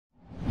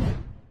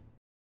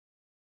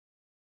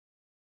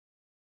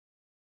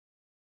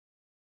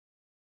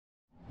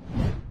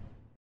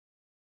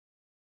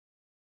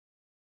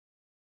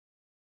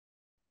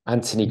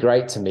Anthony,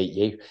 great to meet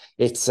you.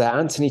 It's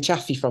Anthony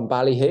Chaffey from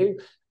Ballyhoo.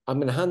 I'm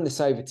going to hand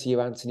this over to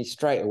you, Anthony,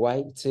 straight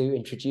away to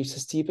introduce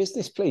us to your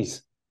business,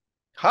 please.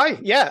 Hi,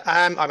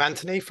 I'm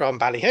Anthony from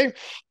Ballyhoo.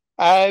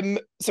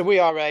 So we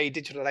are a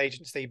digital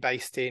agency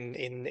based in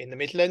the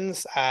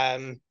Midlands.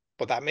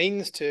 What that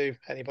means to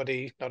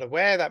anybody not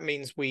aware, that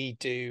means we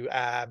do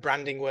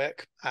branding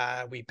work.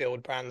 We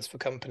build brands for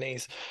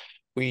companies.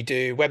 We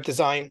do web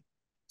design,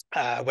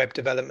 web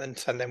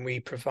development, and then we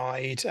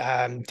provide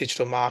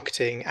digital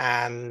marketing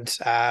and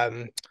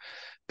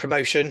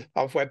promotion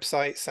of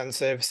websites and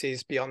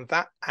services beyond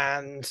that,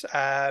 and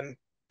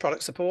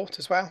product support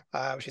as well,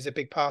 which is a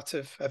big part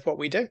of what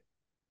we do.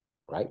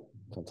 Great,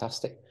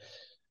 fantastic.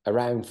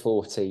 Around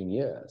 14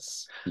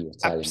 years, you were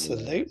telling me there.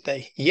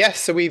 Absolutely. Yes.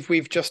 So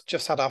we've just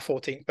had our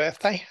 14th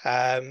birthday,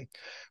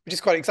 which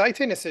is quite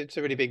exciting. It's a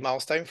really big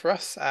milestone for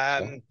us.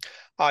 Yeah,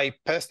 I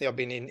personally I've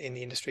been in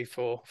the industry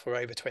for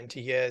over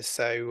 20 years,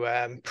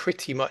 so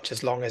pretty much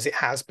as long as it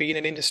has been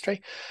an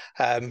industry,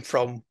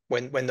 from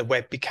when the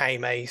web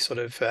became a sort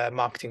of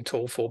marketing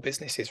tool for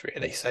businesses,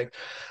 really. yeah, So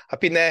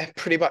I've been there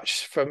pretty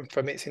much from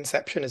its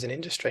inception as an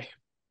industry.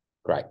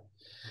 great.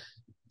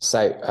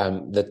 So,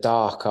 the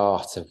dark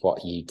art of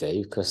what you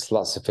do, because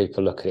lots of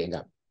people look at it and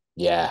go,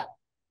 yeah,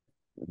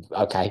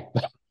 okay.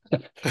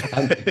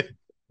 um,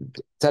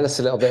 Tell us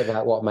a little bit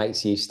about what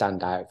makes you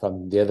stand out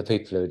from the other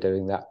people who are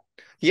doing that.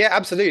 Yeah,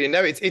 absolutely.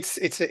 No,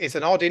 it's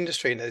an odd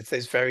industry, and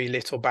there's very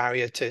little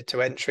barrier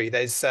to entry.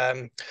 There's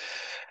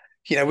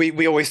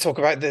we always talk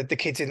about the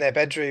kids in their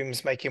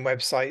bedrooms making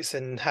websites,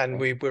 and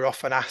we're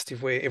often asked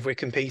if we're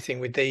competing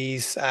with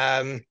these.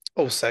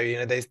 Also,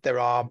 there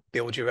are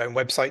build your own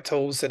website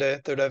tools that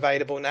are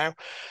available now.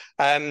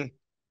 Um,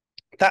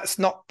 that's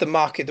not the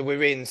market that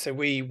we're in. So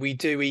we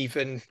do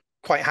even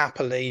quite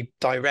happily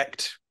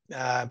direct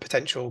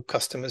potential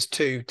customers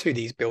to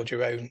these build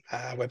your own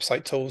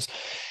website tools.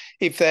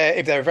 If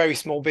they're a very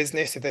small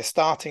business, if they're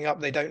starting up,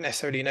 they don't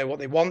necessarily know what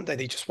they want.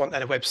 They just want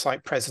a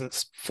website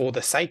presence for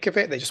the sake of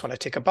it. They just want to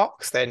tick a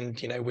box. Then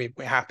we're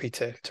happy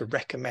to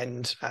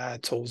recommend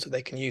tools that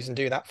they can use and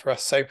do that for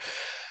us. So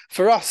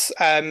for us,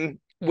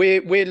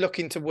 we're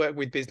looking to work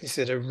with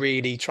businesses that are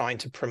really trying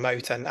to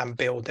promote and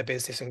build their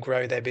business and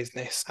grow their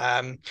business.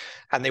 And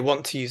they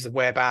want to use the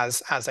web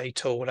as a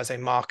tool, as a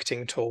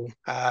marketing tool,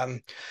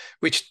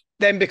 which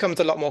then becomes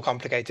a lot more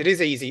complicated.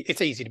 It's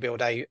easy to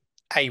build a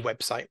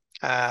website.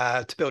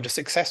 To build a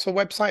successful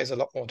website is a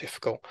lot more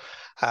difficult.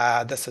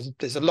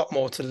 There's a lot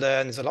more to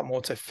learn. There's a lot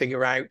more to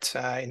figure out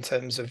in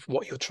terms of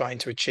what you're trying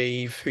to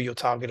achieve, who your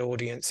target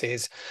audience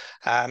is,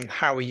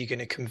 how are you going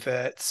to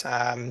convert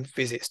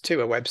visits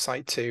to a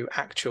website to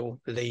actual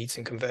leads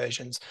and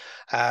conversions.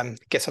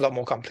 It gets a lot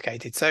more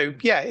complicated. So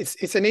yeah,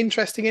 it's an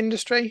interesting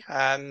industry.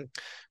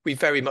 We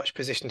very much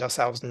positioned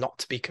ourselves not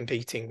to be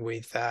competing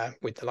with the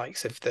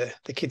likes of the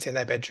kids in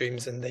their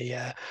bedrooms and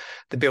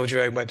the build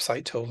your own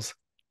website tools.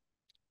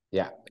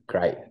 Yeah,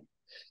 great.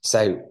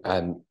 So,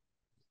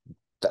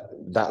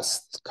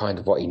 that's kind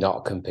of what you're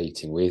not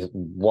competing with.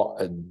 What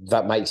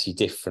that makes you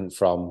different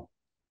from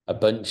a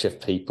bunch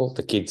of people,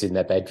 the kids in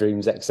their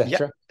bedrooms, Yeah,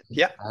 etc.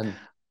 yeah. And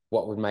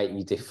what would make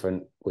you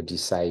different, would you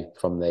say,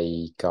 from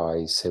the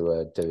guys who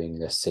are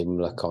doing a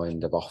similar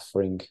kind of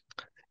offering?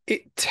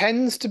 It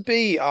tends to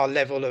be our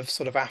level of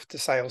sort of after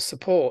sales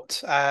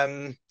support.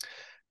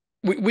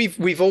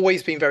 We've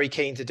always been very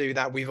keen to do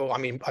that. I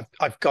mean,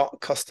 I've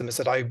got customers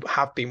that I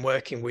have been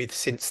working with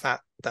since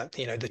that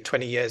the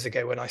 20 years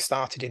ago when I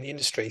started in the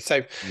industry.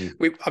 So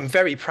Mm, I'm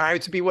very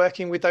proud to be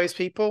working with those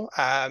people.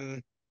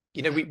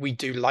 We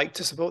do like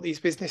to support these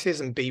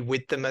businesses and be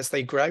with them as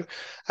they grow,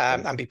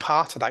 yeah, and be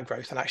part of that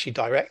growth and actually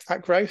direct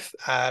that growth.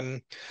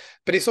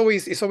 But it's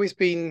always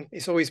been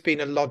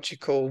a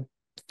logical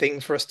thing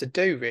for us to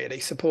do, really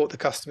support the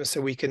customers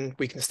so we can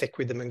stick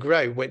with them and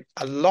grow. When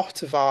a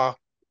lot of our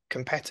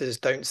competitors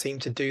don't seem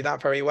to do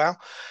that very well.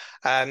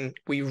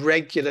 We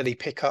regularly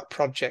pick up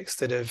projects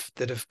that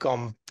have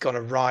gone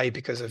awry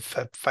because of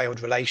a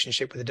failed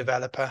relationship with a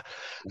developer.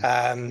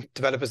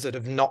 Developers that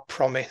have not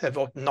promised, have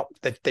not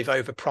they've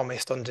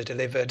overpromised,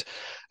 under-delivered,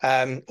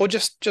 or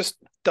just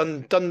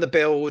done the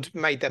build,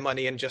 made their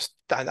money,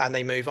 and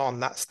they move on.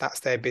 That's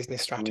their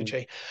business mm,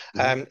 strategy.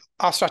 mhm,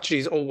 Our strategy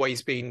has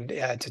always been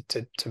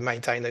to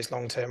maintain those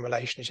long-term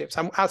relationships.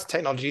 And as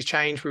technologies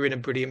change, we're in a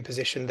brilliant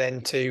position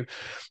then to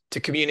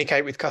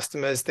communicate with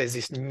customers. There's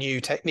this new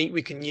technique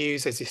we can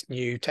use. There's this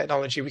new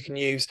technology we can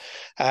use.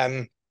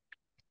 And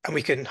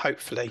we can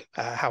hopefully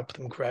help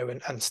them grow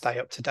and stay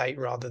up to date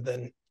rather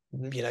than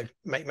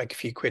make a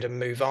few quid and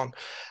move on.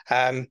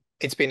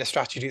 It's been a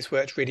strategy that's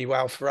worked really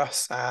well for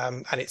us,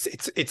 and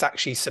it's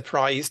actually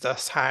surprised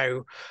us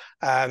how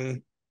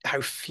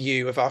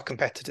few of our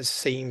competitors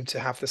seem to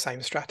have the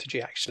same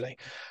strategy actually.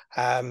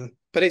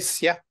 But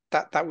it's yeah,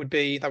 that would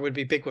be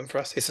a big one for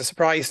us. It's a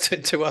surprise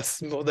to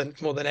us more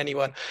than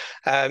anyone.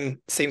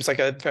 Seems like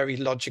a very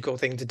logical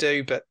thing to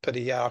do, but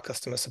yeah, our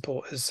customer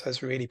support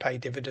has really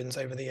paid dividends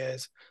over the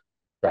years.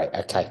 right.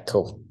 Okay,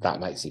 cool. That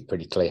makes it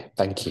pretty clear.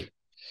 Thank you.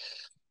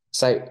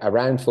 So,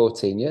 around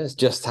 14 years,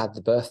 just had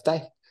the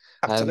birthday.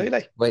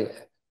 Absolutely. Wait,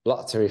 a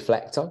lot to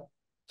reflect on,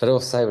 but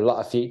also a lot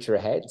of future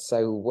ahead.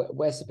 So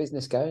where's the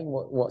business going?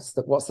 What's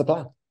the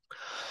plan?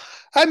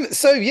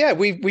 So yeah,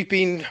 we've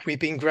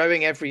been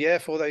growing every year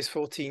for those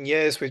 14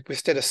 years. We're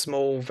still a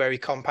small, very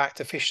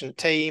compact, efficient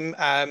team.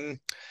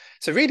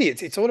 So really,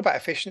 it's all about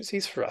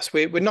efficiencies for us.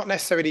 We're not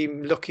necessarily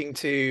looking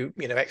to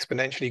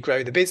exponentially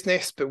grow the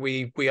business, but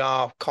we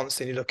are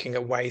constantly looking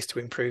at ways to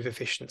improve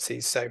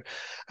efficiencies. So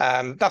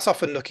that's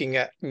often looking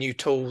at new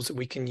tools that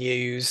we can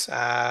use,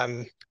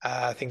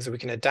 things that we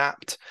can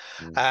adapt.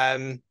 Mm,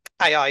 Um,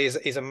 AI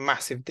is a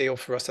massive deal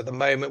for us at the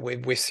moment.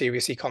 We're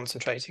seriously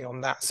concentrating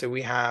on that. So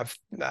we have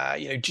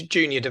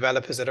junior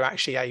developers that are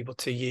actually able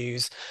to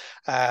use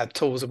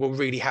tools that will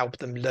really help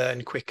them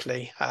learn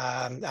quickly,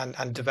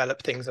 and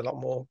develop things a lot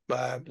more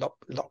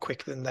lot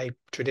quicker than they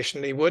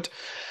traditionally would.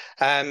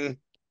 Um,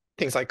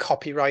 Things like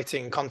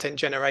copywriting, content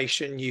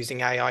generation, using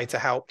AI to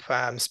help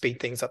speed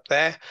things up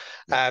there.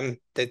 yeah,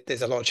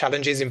 There's a lot of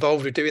challenges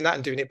involved with doing that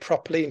and doing it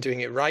properly and doing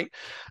it right.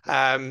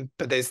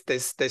 But there's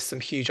some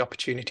huge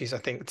opportunities, I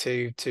think,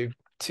 to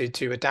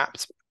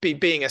adapt.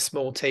 Being a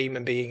small team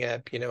and being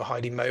a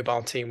highly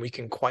mobile team, we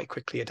can quite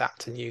quickly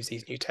adapt and use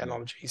these new mm,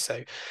 technologies.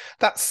 So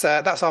that's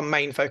our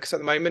main focus at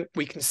the moment.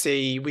 We can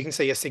see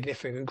a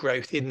significant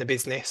growth in the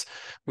business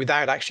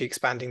without actually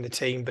expanding the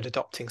team, but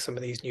adopting some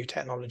of these new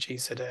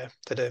technologies that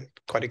are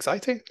quite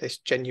exciting. It's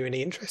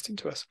genuinely interesting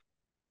to us.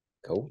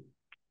 cool.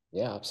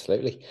 Yeah,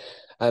 absolutely.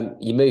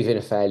 You move in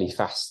a fairly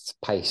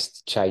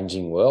fast-paced,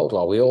 changing world.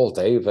 Well, we all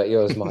do, but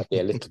yours might be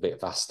a little bit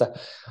faster,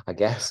 I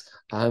guess.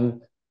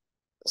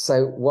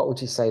 So what would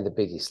you say the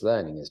biggest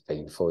learning has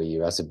been for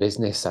you as a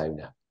business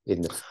owner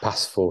in the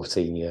past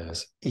 14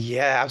 years?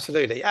 Yeah,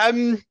 absolutely.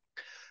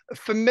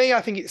 For me,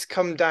 I think it's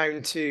come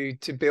down to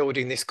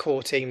building this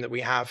core team that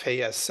we have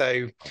here.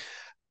 So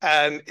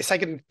it's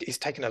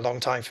taken a long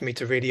time for me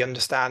to really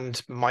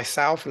understand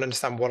myself and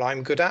understand what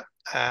I'm good at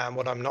and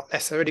what I'm not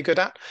necessarily good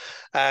at.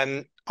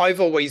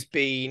 I've always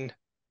been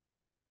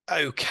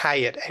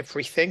okay at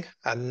everything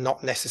and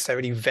not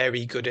necessarily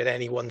very good at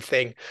any one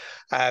thing.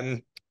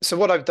 So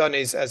what I've done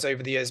is, as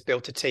over the years,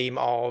 built a team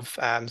of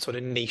sort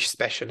of niche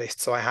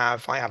specialists. So I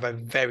have a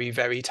very,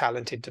 very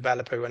talented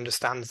developer who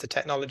understands the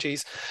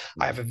technologies.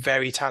 I Mm, have a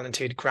very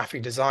talented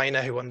graphic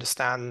designer who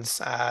understands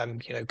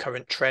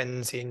current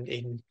trends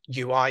in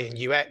UI and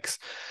UX.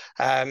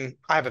 I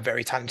have a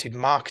very talented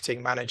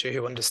marketing manager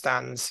who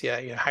understands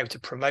how to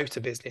promote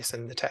a business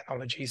and the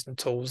technologies and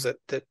tools that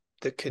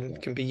can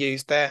yeah, can be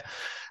used there.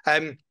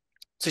 Um,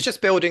 so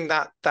just building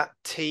that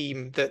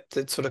team that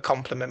sort of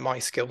complement my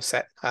skill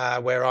set,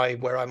 where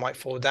I might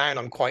fall down,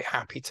 I'm quite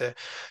happy to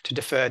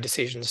defer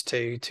decisions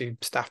to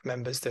staff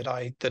members that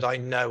I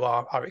know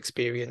are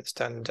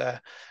experienced and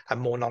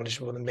more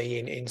knowledgeable than me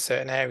in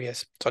certain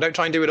areas. So I don't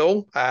try and do it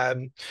all.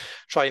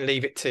 Try and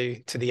leave it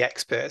to the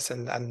experts,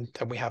 and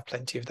we have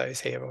plenty of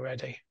those here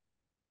already.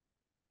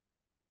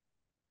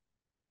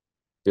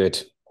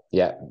 good.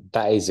 Yeah,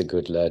 that is a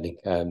good learning.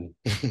 Um,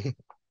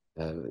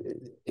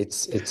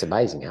 it's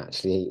amazing,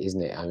 actually,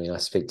 isn't it? I mean, I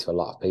speak to a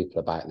lot of people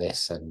about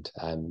this, and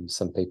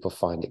some people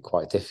find it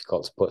quite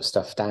difficult to put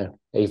stuff down,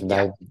 even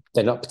Yeah. though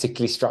they're not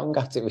particularly strong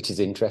at it, which is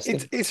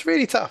It's interesting. it's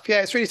really tough.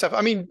 Yeah, it's really tough.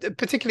 I mean,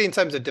 particularly in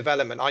terms of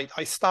development,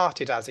 I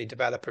started as a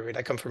developer. And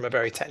I come from a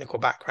very technical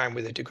background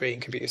with a degree in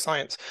computer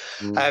science.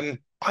 Mm,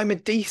 I'm a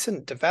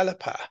decent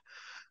developer.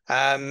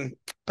 Um,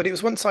 but it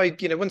was once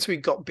we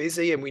got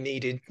busy and we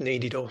needed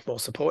more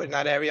support in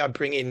that area, I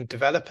bring in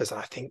developers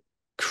and I think,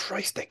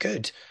 Christ, they're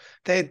good.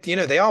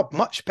 They are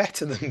much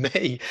better than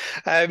me.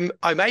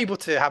 I'm able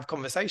to have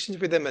conversations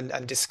with them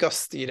and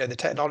discuss the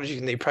technology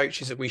and the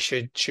approaches that we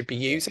should be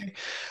yeah, using.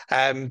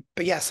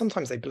 But yeah,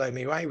 sometimes they blow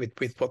me away with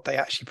what they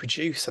actually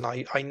produce, and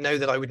I know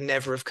that I would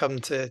never have come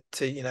to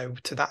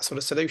that sort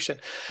of solution.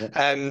 yeah,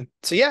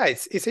 So yeah,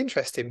 it's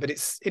interesting, but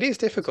it is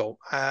difficult.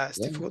 It's yeah,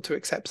 difficult to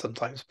accept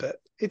sometimes, but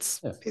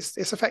it's yeah, it's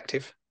it's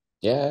effective.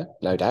 yeah,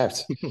 no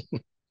doubt.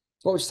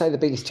 What would you say the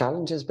biggest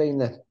challenge has been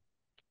then?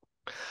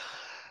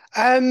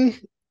 Um,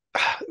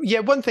 yeah,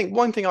 one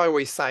thing I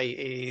always say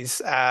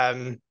is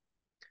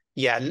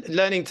yeah,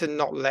 learning to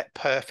not let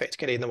perfect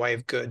get in the way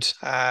of good.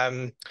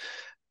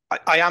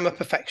 I am a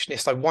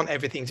perfectionist. I want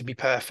everything to be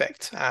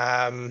perfect.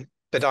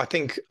 But I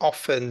think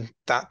often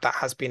that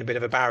has been a bit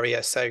of a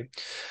barrier. So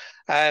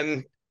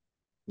um,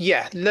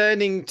 yeah,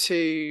 learning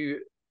to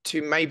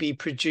maybe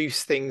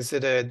produce things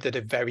that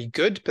are very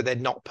good, but they're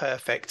not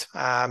perfect.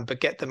 But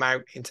get them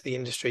out into the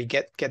industry,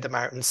 get them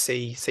out and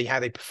see how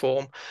they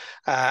perform,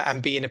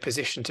 and be in a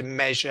position to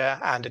measure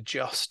and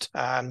adjust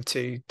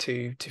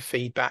to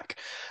feedback.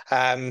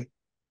 Um,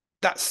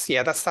 that's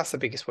the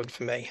biggest one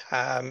for me.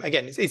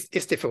 Again,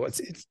 it's difficult.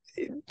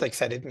 Like I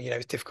said,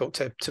 it's difficult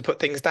to put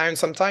things down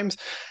sometimes.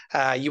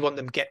 You want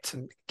them get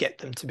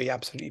them to be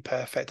absolutely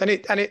perfect, and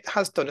it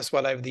has done us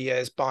well over the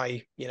years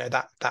by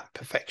that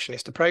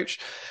perfectionist approach.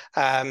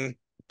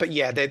 but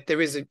yeah,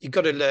 there is you've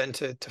got to learn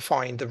to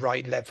find the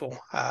right level,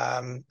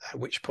 at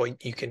which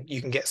point you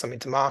can get something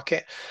to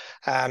market,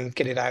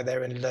 get it out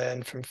there and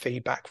learn from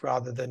feedback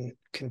rather than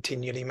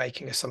continually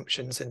making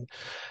assumptions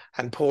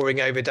and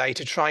poring over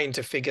data, trying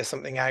to figure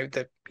something out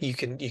that you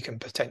can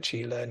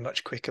potentially learn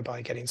much quicker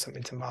by getting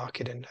something to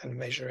market and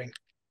measuring.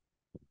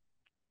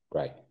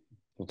 Great.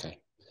 Okay.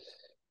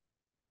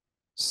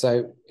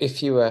 So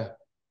if you were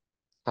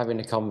having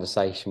a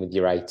conversation with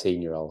your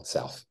 18-year-old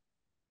self,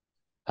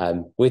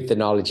 with the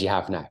knowledge you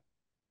have now,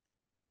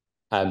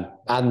 and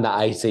that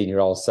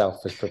 18-year-old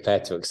self was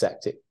prepared to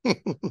accept it.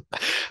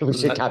 We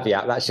should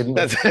caveat that, shouldn't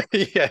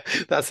we? Yeah,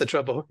 that's the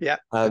trouble. Yeah.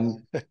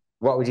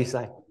 What would you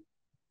say?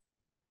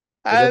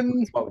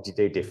 Um, What would you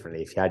do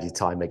differently if you had your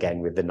time again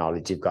with the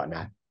knowledge you've got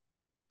now?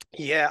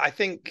 yeah, I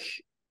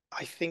think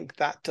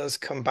that does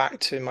come back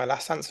to my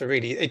last answer,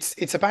 really.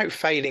 It's about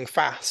failing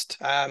fast.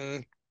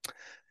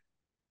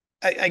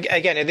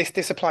 Again,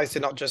 this applies to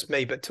not just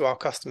me, but to our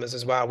customers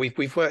as well.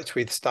 We've worked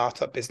with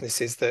startup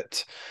businesses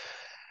that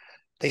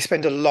they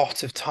spend a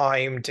lot of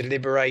time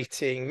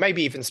deliberating,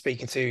 maybe even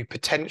speaking to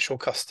potential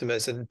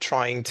customers and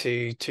trying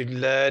to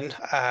learn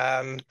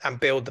and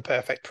build the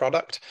perfect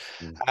product.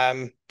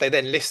 They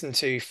then listen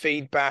to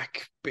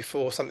feedback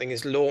before something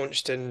is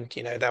launched, and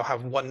they'll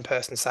have one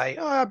person say,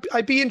 "Oh,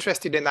 I'd be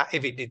interested in that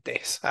if it did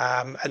this,"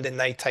 and then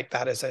they take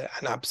that as an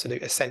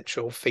absolute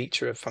essential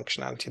feature of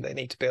functionality they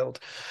need to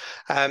build.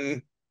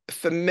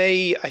 For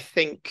me, I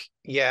think,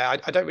 yeah,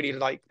 I don't really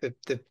like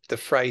the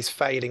phrase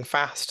 "failing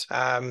fast."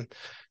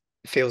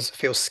 Feels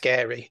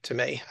scary to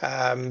me.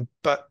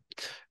 But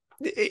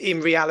in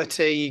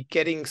reality,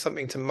 getting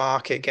something to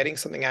market, getting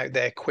something out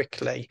there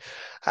quickly,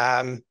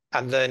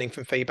 and learning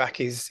from feedback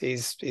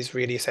is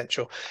really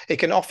essential. It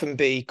can often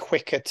be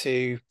quicker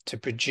to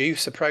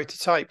produce a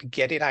prototype,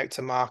 get it out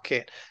to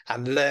market,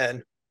 and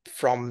learn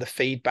from the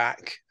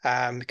feedback.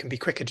 It can be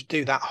quicker to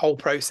do that whole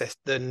process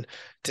than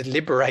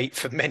deliberate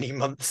for many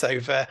months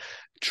over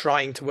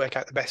trying to work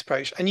out the best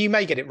approach. And you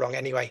may get it wrong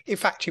anyway. In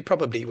fact, you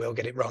probably will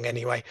get it wrong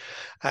anyway.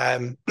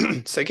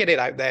 So get it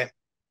out there,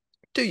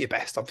 do your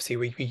best. Obviously,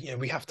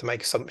 we have to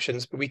make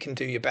assumptions, but we can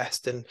do your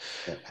best and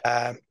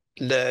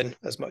learn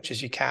as much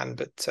as you can.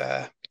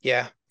 But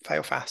yeah,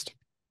 fail fast.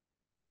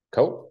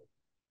 Cool.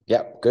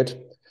 Yep, good.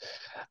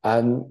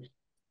 And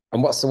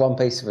what's the one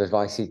piece of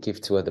advice you'd give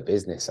to other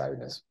business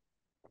owners?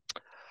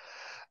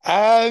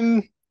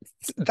 Um,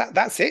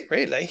 that's it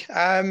really.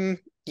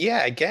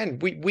 Yeah, again,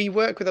 we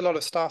work with a lot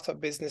of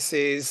startup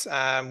businesses.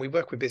 We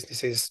work with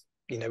businesses,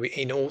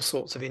 in all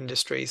sorts of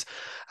industries.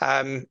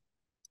 And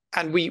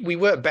we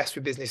work best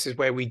with businesses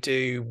where we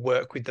do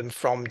work with them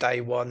from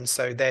day one.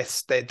 So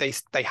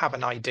they have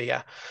an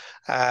idea,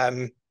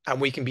 and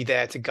we can be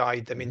there to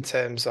guide them in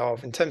terms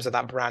of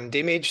that brand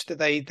image that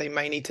they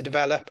may need to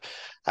develop,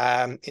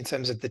 in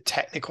terms of the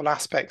technical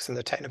aspects and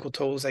the technical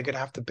tools they're going to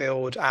have to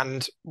build,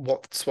 and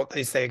what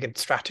is their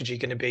strategy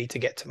going to be to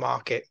get to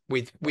market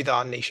with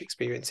our niche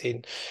experience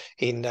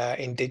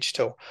in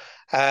digital.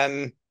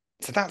 So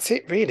that's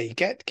it really.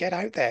 Get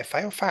out there,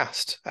 fail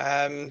fast.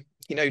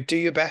 Do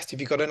your best. If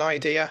you've got an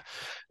idea,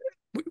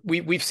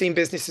 we've seen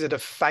businesses that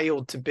have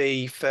failed to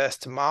be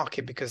first to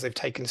market because they've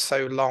taken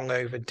so long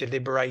over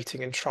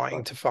deliberating and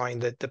trying to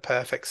find the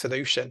perfect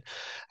solution.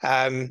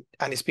 And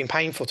it's been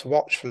painful to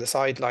watch from the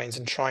sidelines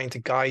and trying to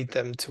guide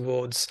them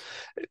towards,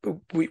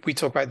 we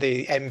talk about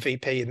the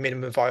MVP,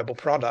 minimum viable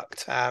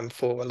product,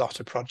 for a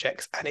lot of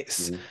projects. And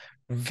it's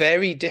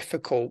very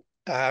difficult,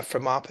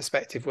 from our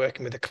perspective,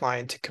 working with a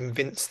client to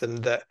convince them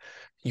that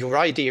your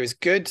idea is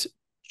good.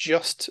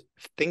 Just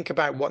think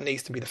about what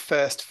needs to be the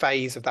first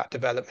phase of that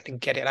development and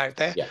get it out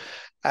there. Yeah.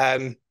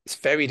 It's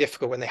very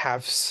difficult when they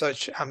have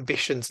such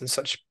ambitions and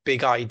such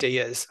big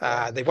ideas.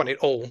 They want it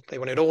all. They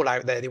want it all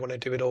out there. They want to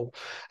do it all.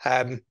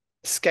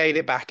 Scale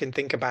it back and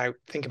think about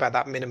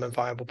that minimum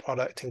viable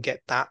product and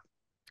get that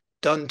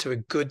done to a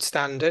good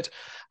standard.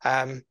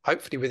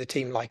 Hopefully with a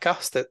team like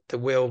us that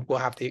will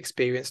have the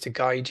experience to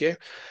guide you.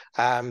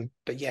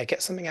 But yeah,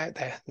 get something out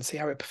there and see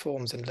how it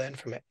performs and learn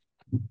from it.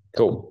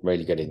 Cool.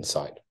 Really good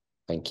insight.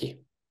 Thank you.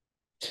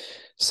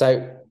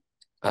 So,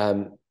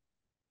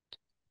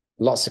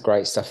 lots of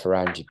great stuff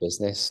around your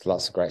business,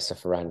 lots of great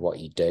stuff around what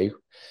you do.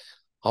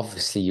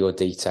 Obviously, your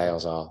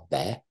details are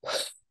there.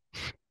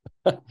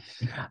 But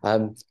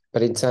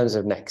in terms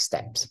of next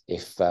steps,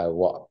 if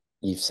what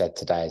you've said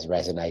today has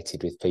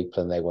resonated with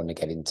people and they want to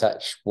get in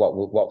touch, what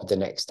would the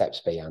next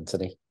steps be,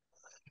 Anthony?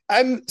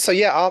 So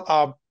yeah,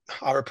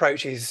 our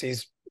approach is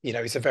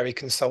it's a very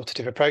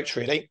consultative approach,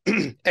 really.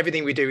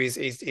 Everything we do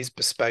is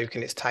bespoke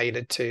and it's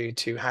tailored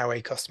to how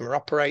a customer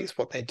operates,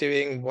 what they're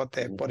doing, what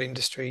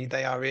industry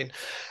they are in.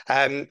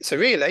 So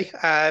really,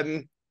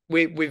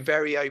 we're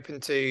very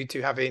open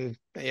to having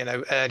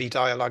early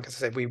dialogue. As I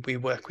said, we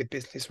work with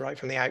business right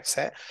from the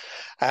outset.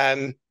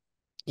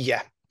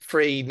 Yeah,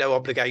 free, no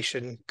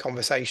obligation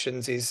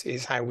conversations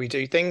is how we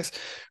do things.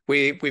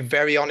 We're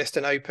very honest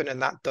and open,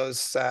 and that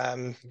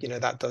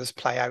does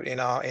play out in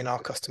our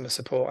customer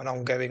support and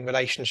ongoing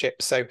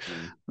relationships. So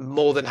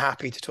more than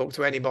happy to talk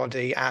to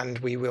anybody, and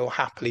we will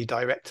happily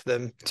direct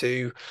them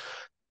to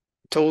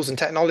tools and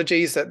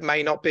technologies that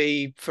may not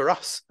be for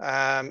us,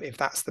 if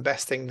that's the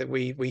best thing that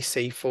we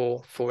see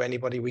for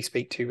anybody we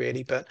speak to,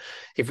 really. But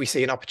if we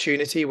see an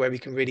opportunity where we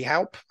can really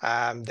help,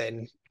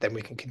 then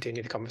we can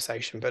continue the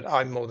conversation. But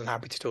I'm more than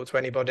happy to talk to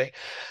anybody,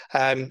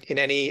 in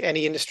any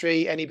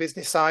industry, any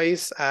business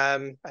size,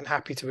 and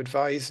happy to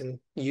advise and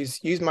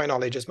use my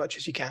knowledge as much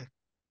as you can.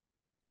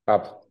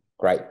 Rob,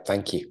 great,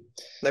 thank you.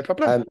 No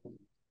problem.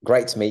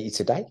 Great to meet you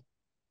today.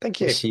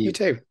 Thank you. Wish You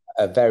too.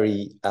 a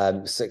very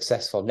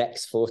successful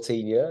next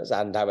 14 years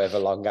and however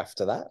long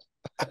after that.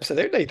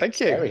 Absolutely. Thank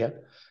you. There we go.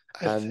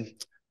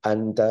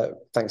 And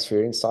thanks for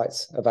your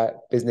insights about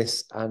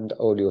business and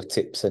all your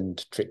tips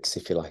and tricks,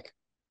 if you like.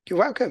 You're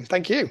welcome.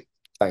 Thank you.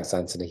 Thanks,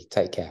 Anthony.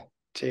 Take care.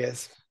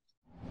 Cheers.